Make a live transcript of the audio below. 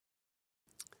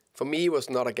For me, it was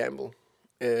not a gamble.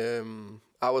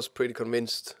 I was pretty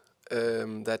convinced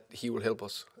that he will help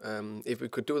us. If we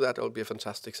could do that, it would be a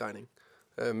fantastic signing.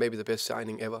 Maybe the best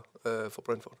signing ever for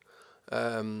Brentford.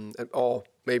 Or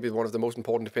maybe one of the most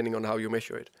important, depending on how you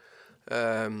measure it.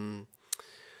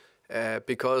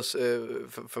 Because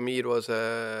for me, it was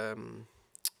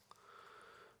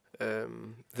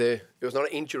it was not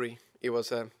an injury. It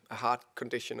was a heart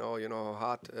condition, or a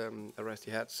heart arrest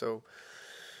he had. So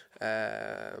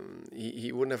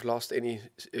he wouldn't have lost any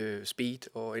speed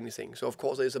or anything. So of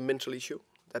course there's a mental issue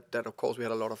that of course we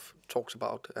had a lot of talks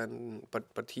about. But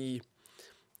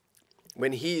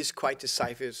when he is quite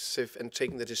decisive and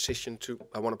taking the decision to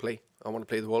I want to play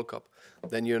the World Cup,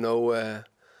 then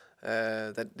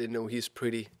that he's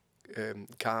pretty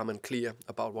calm and clear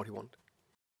about what he wants.